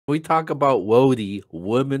we talk about Wody,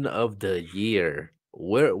 Women of the Year,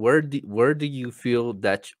 where do you feel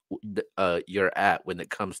that you're at when it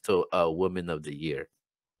comes to Women of the Year?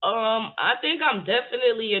 I think I'm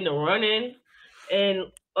definitely in the running,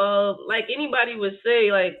 and like anybody would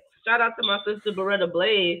say, like shout out to my sister Beretta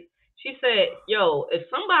Blaze. She said, "Yo, if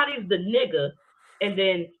somebody's the nigga, and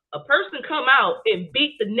then a person come out and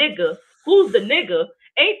beat the nigga, who's the nigga?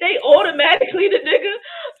 Ain't they automatically the nigga?"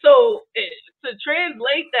 So to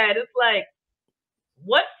translate that, it's like,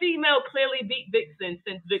 what female clearly beat Vixen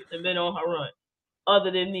since Vixen been on her run,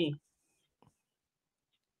 other than me?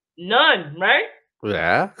 None, right?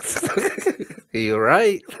 Yeah, you're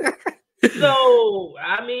right. So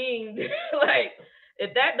I mean, like,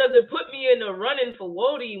 if that doesn't put me in the running for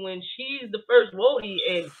Wody when she's the first Wody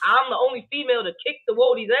and I'm the only female to kick the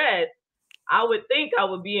Wody's ass, I would think I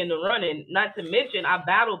would be in the running. Not to mention, I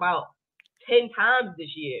battled about 10 times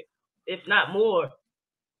this year, if not more.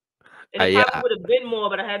 And it probably Yeah, would have been more,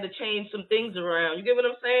 but I had to change some things around. You get what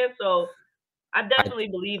I'm saying? So I I definitely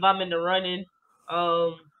believe I'm in the running.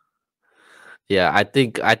 Um, yeah, I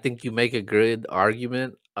think you make a good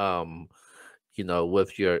argument.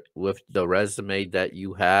 With the resume that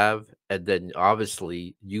you have, and then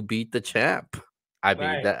obviously you beat the champ.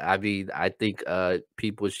 right. I think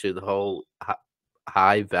people should hold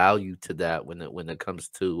high value to that when it comes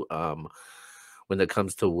to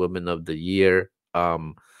Women of the Year.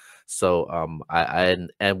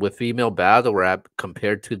 And with female battle rap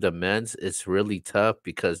compared to the men's, it's really tough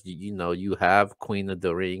because you have Queen of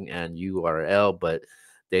the Ring and URL, but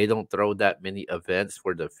they don't throw that many events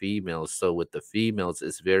for the females. So with the females,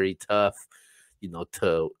 it's very tough,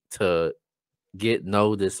 to get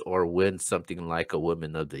noticed or win something like a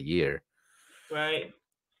Women of the Year. Right.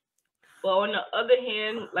 But on the other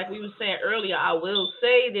hand, like we were saying earlier, I will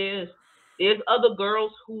say there's other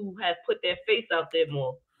girls who have put their face out there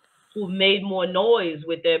more, who made more noise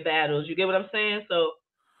with their battles. You get what I'm saying? So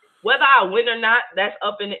whether I win or not, that's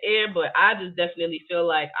up in the air. But I just definitely feel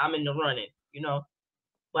like I'm in the running.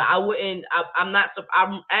 But I wouldn't. I'm not.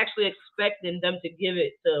 I'm actually expecting them to give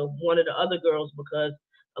it to one of the other girls because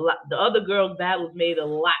the other girls' battles made a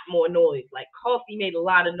lot more noise. Like Coffee made a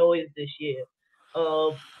lot of noise this year.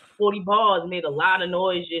 40 Bars made a lot of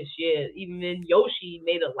noise this year. Even Yoshi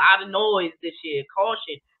made a lot of noise this year.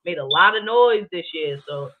 Caution made a lot of noise this year.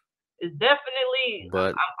 So it's definitely.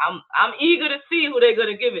 But I'm eager to see who they're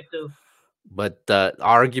gonna give it to. But the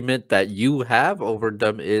argument that you have over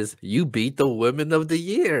them is you beat the Women of the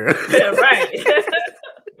Year. Right.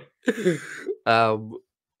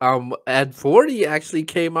 um, and 40 actually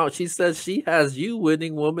came out. She says she has you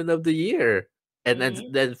winning Woman of the Year. And then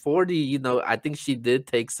Hmm. then 40, I think she did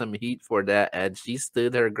take some heat for that, and she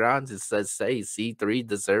stood her ground and says, "Say, C3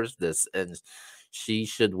 deserves this, and she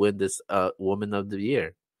should win this Woman of the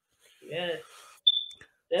Year." Yes.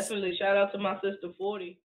 Definitely shout out to my sister 40.